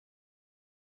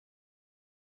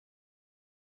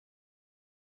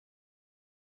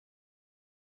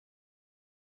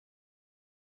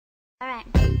Alright.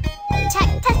 Check,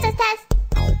 test.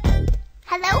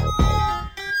 Hello?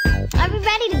 Are we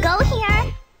ready to go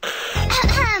here?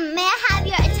 May I have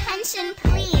your attention,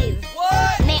 please?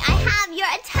 What? May I have your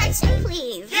attention,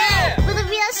 please? Yeah! Will the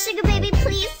real sugar baby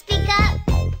please speak up?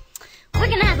 We're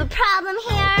gonna have a problem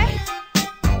here.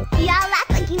 Y'all act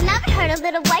like you never heard a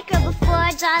little white girl before.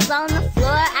 Jaws all on the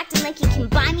floor, acting like you can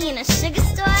buy me in a sugar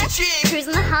store. Cha-ching!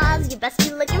 Cruising the halls, you best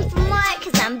be looking for more,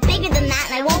 cause I'm bigger than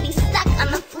that and I won't be stuck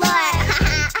on the floor.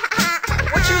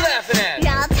 What you laughing at?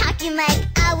 You're all talking like,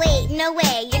 oh wait, no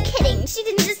way, you're kidding. She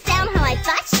didn't just sound how I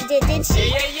thought she did she?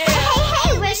 Yeah.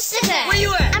 Hey, where's Sugar? Where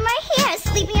you at? I'm right here,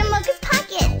 sleeping in Mocha's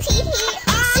pocket. Tee-hee.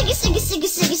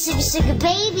 Sugar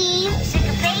baby.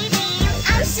 Sugar baby.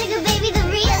 I'm Sugar baby, the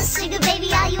real Sugar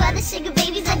baby. All you other sugar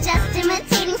babies are just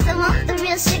imitating. So won't the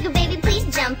real Sugar baby please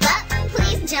jump up?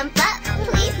 Please jump up,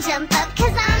 please jump up.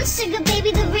 Cause I'm Sugar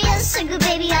baby, the real Sugar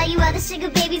baby. All you other sugar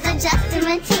babies are just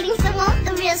imitating. So won't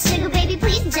the real Sugar baby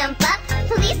please jump up?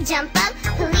 Please jump up,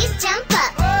 please jump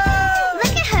up.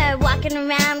 Look at her walking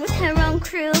around with her own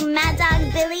crew. Mad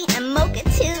Dog Billy and Mocha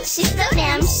too. She's so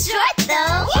damn short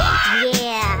though.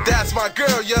 Yeah. That's my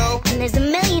girl, yo. And there's a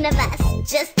million of us,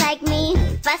 just like me,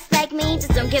 fuss like me, just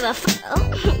don't give a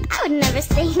I would never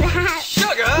say that.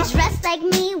 Sugar! Dress like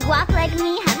me, walk like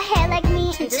me, have hair like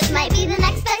me, and just might be the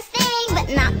next best thing, but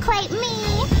not quite me.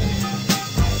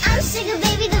 I'm Sugar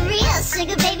baby, the real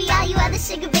Sugar baby. All you other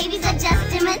sugar babies are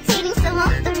just imitating. So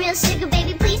won't the real Sugar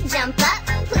baby please jump up?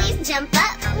 Please jump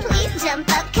up, please jump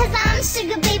up. Cause I'm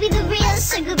Sugar baby, the real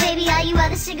Sugar baby. All you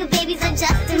other sugar babies are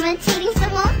just imitating. So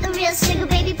won't the real Sugar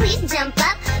baby please jump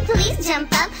up? Please jump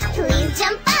up, please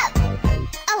jump up.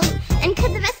 Oh, and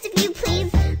could the rest of you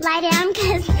please lie down,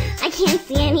 cause I can't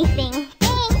see anything.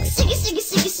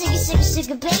 Thanks,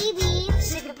 sugar baby.